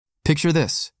Picture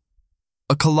this.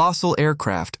 A colossal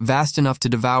aircraft, vast enough to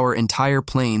devour entire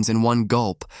planes in one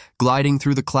gulp, gliding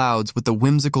through the clouds with the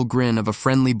whimsical grin of a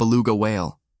friendly beluga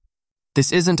whale.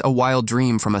 This isn't a wild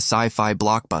dream from a sci-fi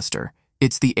blockbuster.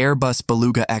 It's the Airbus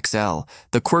Beluga XL,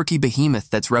 the quirky behemoth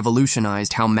that's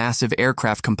revolutionized how massive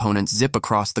aircraft components zip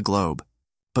across the globe.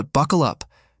 But buckle up,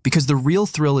 because the real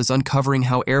thrill is uncovering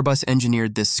how Airbus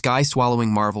engineered this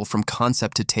sky-swallowing marvel from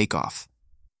concept to takeoff.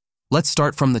 Let's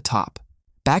start from the top.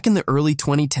 Back in the early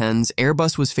 2010s,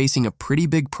 Airbus was facing a pretty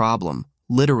big problem,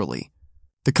 literally.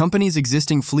 The company's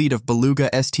existing fleet of Beluga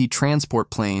ST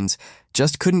transport planes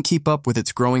just couldn't keep up with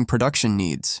its growing production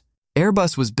needs.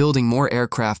 Airbus was building more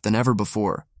aircraft than ever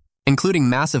before, including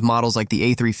massive models like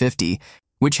the A350,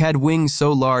 which had wings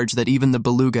so large that even the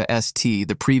Beluga ST,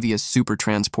 the previous super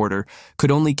transporter,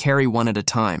 could only carry one at a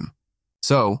time.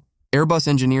 So, Airbus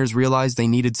engineers realized they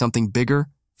needed something bigger,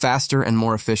 faster, and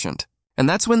more efficient. And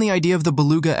that's when the idea of the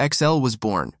Beluga XL was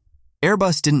born.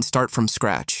 Airbus didn't start from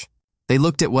scratch. They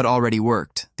looked at what already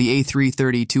worked, the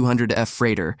A330-200F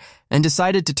freighter, and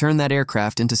decided to turn that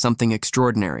aircraft into something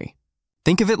extraordinary.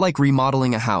 Think of it like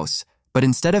remodeling a house, but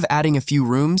instead of adding a few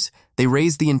rooms, they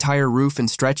raised the entire roof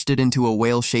and stretched it into a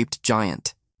whale-shaped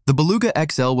giant. The Beluga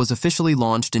XL was officially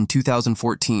launched in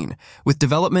 2014, with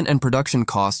development and production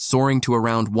costs soaring to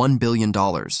around $1 billion.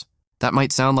 That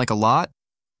might sound like a lot,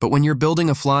 but when you're building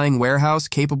a flying warehouse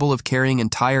capable of carrying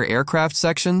entire aircraft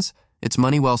sections, it's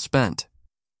money well spent.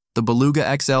 The Beluga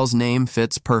XL's name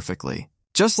fits perfectly.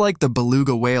 Just like the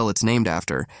beluga whale it's named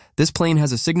after, this plane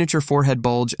has a signature forehead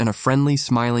bulge and a friendly,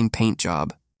 smiling paint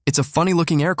job. It's a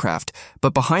funny-looking aircraft,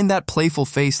 but behind that playful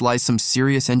face lies some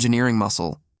serious engineering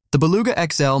muscle. The Beluga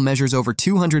XL measures over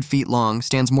 200 feet long,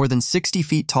 stands more than 60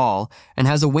 feet tall, and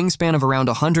has a wingspan of around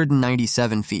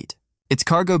 197 feet. Its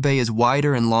cargo bay is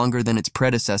wider and longer than its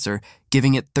predecessor,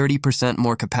 giving it 30%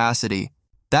 more capacity.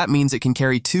 That means it can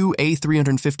carry two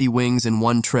A350 wings in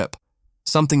one trip,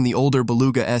 something the older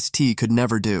Beluga ST could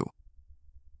never do.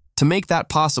 To make that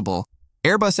possible,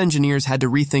 Airbus engineers had to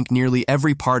rethink nearly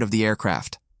every part of the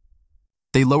aircraft.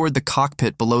 They lowered the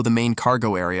cockpit below the main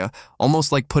cargo area,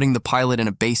 almost like putting the pilot in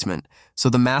a basement, so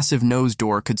the massive nose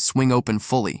door could swing open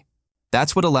fully.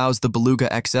 That's what allows the Beluga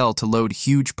XL to load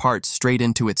huge parts straight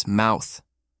into its mouth.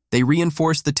 They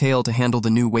reinforced the tail to handle the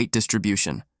new weight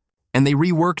distribution. And they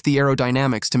reworked the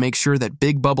aerodynamics to make sure that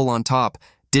Big Bubble on top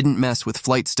didn't mess with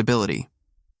flight stability.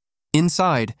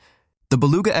 Inside, the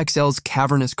Beluga XL's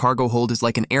cavernous cargo hold is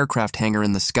like an aircraft hangar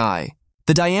in the sky.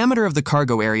 The diameter of the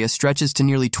cargo area stretches to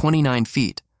nearly 29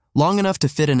 feet, long enough to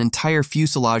fit an entire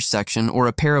fuselage section or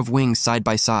a pair of wings side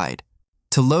by side.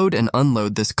 To load and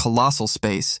unload this colossal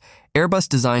space, Airbus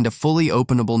designed a fully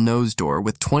openable nose door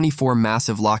with 24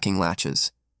 massive locking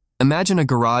latches. Imagine a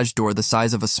garage door the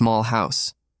size of a small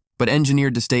house, but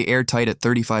engineered to stay airtight at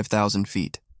 35,000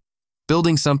 feet.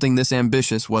 Building something this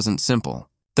ambitious wasn't simple.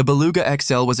 The Beluga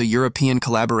XL was a European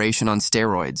collaboration on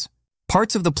steroids.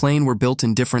 Parts of the plane were built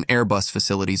in different Airbus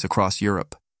facilities across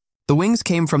Europe. The wings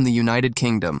came from the United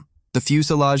Kingdom, the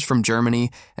fuselage from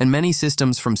Germany, and many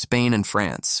systems from Spain and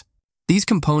France. These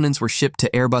components were shipped to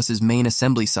Airbus's main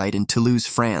assembly site in Toulouse,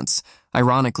 France,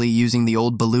 ironically using the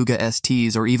old Beluga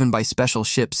STs or even by special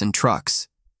ships and trucks.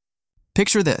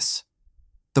 Picture this.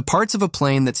 The parts of a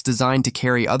plane that's designed to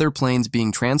carry other planes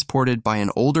being transported by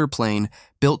an older plane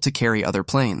built to carry other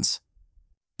planes.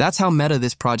 That's how meta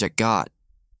this project got.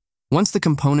 Once the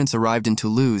components arrived in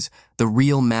Toulouse, the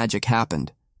real magic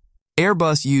happened.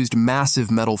 Airbus used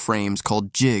massive metal frames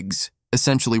called jigs,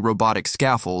 essentially robotic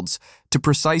scaffolds, to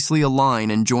precisely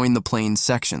align and join the plane's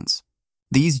sections.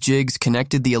 These jigs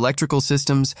connected the electrical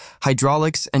systems,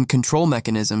 hydraulics, and control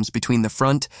mechanisms between the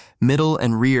front, middle,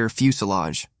 and rear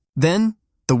fuselage. Then,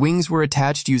 the wings were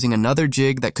attached using another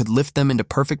jig that could lift them into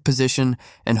perfect position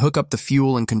and hook up the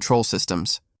fuel and control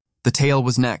systems. The tail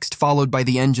was next, followed by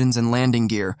the engines and landing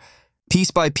gear.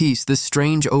 Piece by piece, this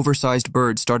strange, oversized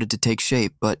bird started to take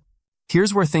shape, but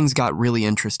here's where things got really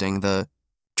interesting. The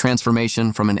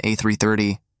transformation from an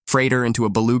A330 freighter into a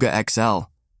Beluga XL.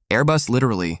 Airbus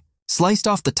literally sliced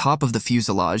off the top of the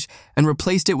fuselage and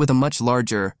replaced it with a much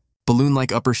larger,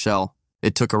 balloon-like upper shell.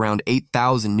 It took around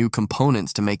 8,000 new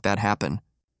components to make that happen.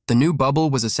 The new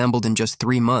bubble was assembled in just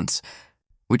 3 months,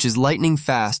 which is lightning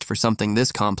fast for something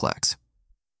this complex.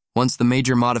 Once the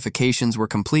major modifications were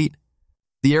complete,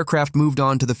 the aircraft moved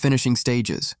on to the finishing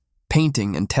stages,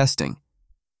 painting and testing.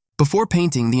 Before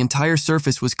painting, the entire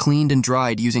surface was cleaned and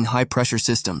dried using high-pressure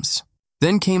systems.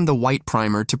 Then came the white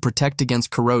primer to protect against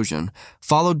corrosion,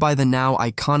 followed by the now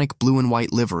iconic blue and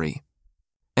white livery.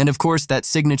 And of course, that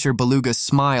signature Beluga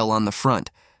smile on the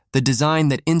front, the design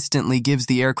that instantly gives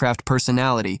the aircraft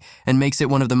personality and makes it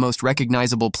one of the most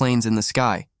recognizable planes in the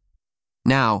sky.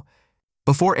 Now,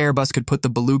 before Airbus could put the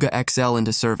Beluga XL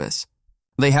into service,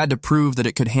 they had to prove that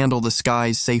it could handle the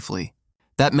skies safely.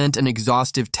 That meant an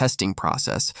exhaustive testing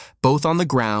process, both on the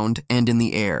ground and in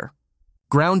the air.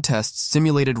 Ground tests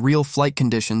simulated real flight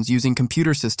conditions using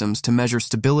computer systems to measure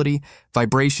stability,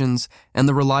 vibrations, and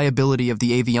the reliability of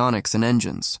the avionics and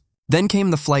engines. Then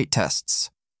came the flight tests.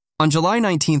 On July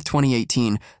 19,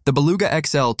 2018, the Beluga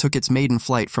XL took its maiden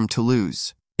flight from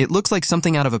Toulouse. It looks like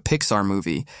something out of a Pixar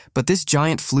movie, but this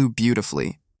giant flew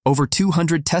beautifully. Over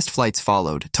 200 test flights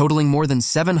followed, totaling more than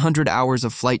 700 hours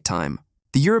of flight time.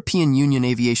 The European Union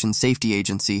Aviation Safety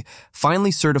Agency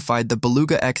finally certified the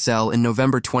Beluga XL in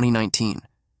November 2019,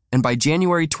 and by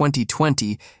January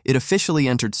 2020, it officially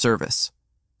entered service.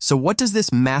 So what does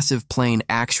this massive plane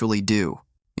actually do?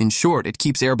 In short, it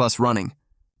keeps Airbus running.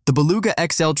 The Beluga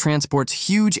XL transports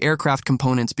huge aircraft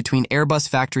components between Airbus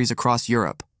factories across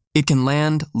Europe. It can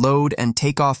land, load, and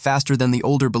take off faster than the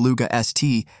older Beluga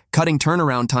ST, cutting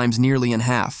turnaround times nearly in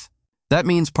half. That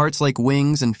means parts like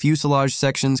wings and fuselage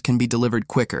sections can be delivered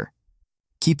quicker,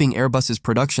 keeping Airbus's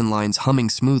production lines humming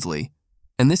smoothly.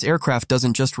 And this aircraft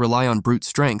doesn't just rely on brute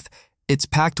strength, it's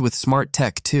packed with smart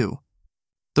tech too.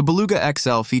 The Beluga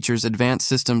XL features advanced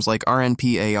systems like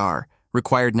RNPAR,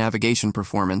 Required Navigation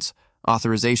Performance,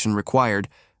 Authorization Required,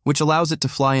 which allows it to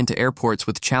fly into airports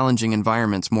with challenging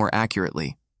environments more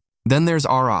accurately. Then there's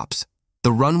ROPS,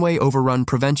 the Runway Overrun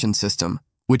Prevention System,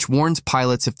 which warns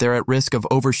pilots if they're at risk of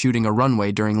overshooting a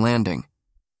runway during landing.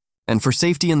 And for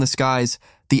safety in the skies,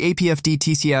 the APFD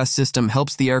TCAS system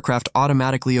helps the aircraft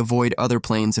automatically avoid other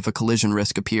planes if a collision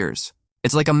risk appears.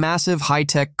 It's like a massive,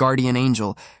 high-tech guardian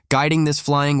angel guiding this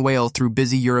flying whale through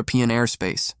busy European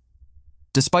airspace.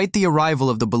 Despite the arrival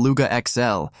of the Beluga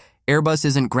XL, Airbus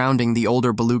isn't grounding the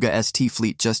older Beluga ST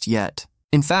fleet just yet.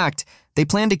 In fact, they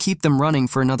plan to keep them running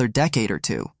for another decade or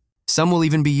two. Some will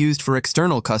even be used for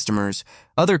external customers,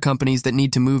 other companies that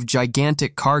need to move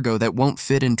gigantic cargo that won't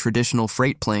fit in traditional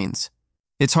freight planes.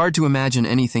 It's hard to imagine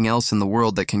anything else in the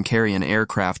world that can carry an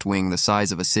aircraft wing the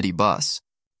size of a city bus.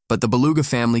 But the Beluga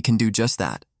family can do just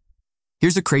that.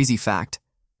 Here's a crazy fact.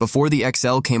 Before the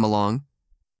XL came along,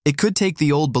 it could take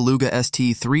the old Beluga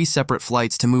ST 3 separate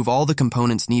flights to move all the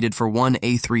components needed for one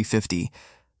A350.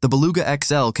 The Beluga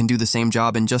XL can do the same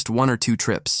job in just 1 or 2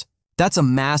 trips. That's a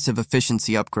massive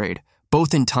efficiency upgrade,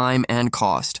 both in time and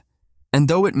cost. And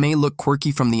though it may look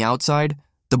quirky from the outside,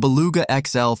 the Beluga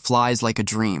XL flies like a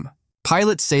dream.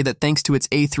 Pilots say that thanks to its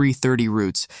A330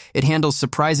 routes, it handles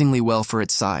surprisingly well for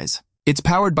its size. It's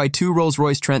powered by 2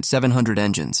 Rolls-Royce Trent 700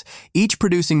 engines, each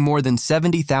producing more than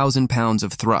 70,000 pounds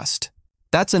of thrust.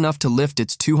 That's enough to lift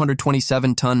its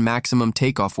 227-ton maximum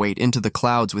takeoff weight into the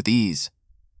clouds with ease.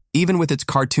 Even with its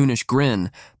cartoonish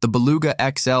grin, the Beluga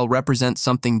XL represents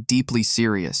something deeply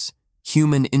serious,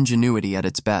 human ingenuity at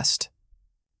its best.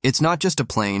 It's not just a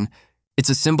plane, it's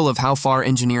a symbol of how far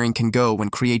engineering can go when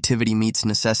creativity meets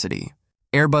necessity.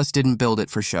 Airbus didn't build it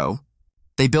for show.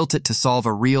 They built it to solve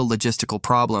a real logistical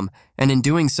problem, and in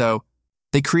doing so,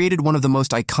 they created one of the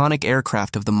most iconic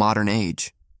aircraft of the modern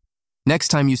age. Next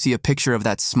time you see a picture of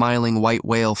that smiling white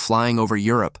whale flying over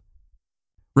Europe,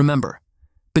 remember,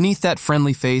 beneath that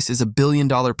friendly face is a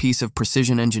billion-dollar piece of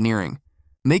precision engineering,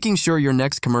 making sure your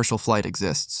next commercial flight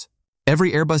exists.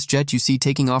 Every Airbus jet you see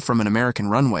taking off from an American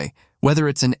runway, whether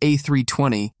it's an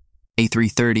A320,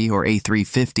 A330, or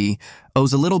A350,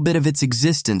 owes a little bit of its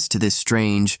existence to this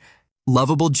strange,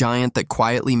 lovable giant that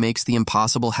quietly makes the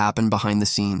impossible happen behind the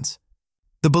scenes.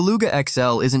 The Beluga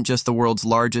XL isn't just the world's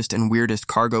largest and weirdest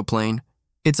cargo plane.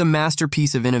 It's a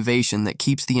masterpiece of innovation that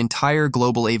keeps the entire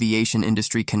global aviation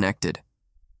industry connected.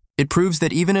 It proves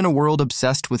that even in a world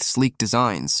obsessed with sleek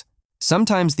designs,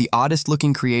 sometimes the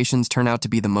oddest-looking creations turn out to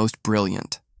be the most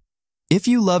brilliant. If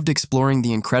you loved exploring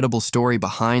the incredible story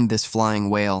behind this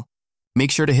flying whale, make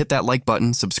sure to hit that like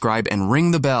button, subscribe, and ring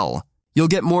the bell. You'll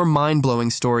get more mind-blowing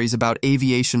stories about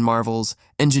aviation marvels,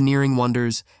 engineering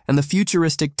wonders, and the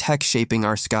futuristic tech shaping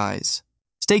our skies.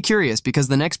 Stay curious because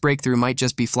the next breakthrough might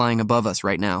just be flying above us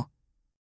right now.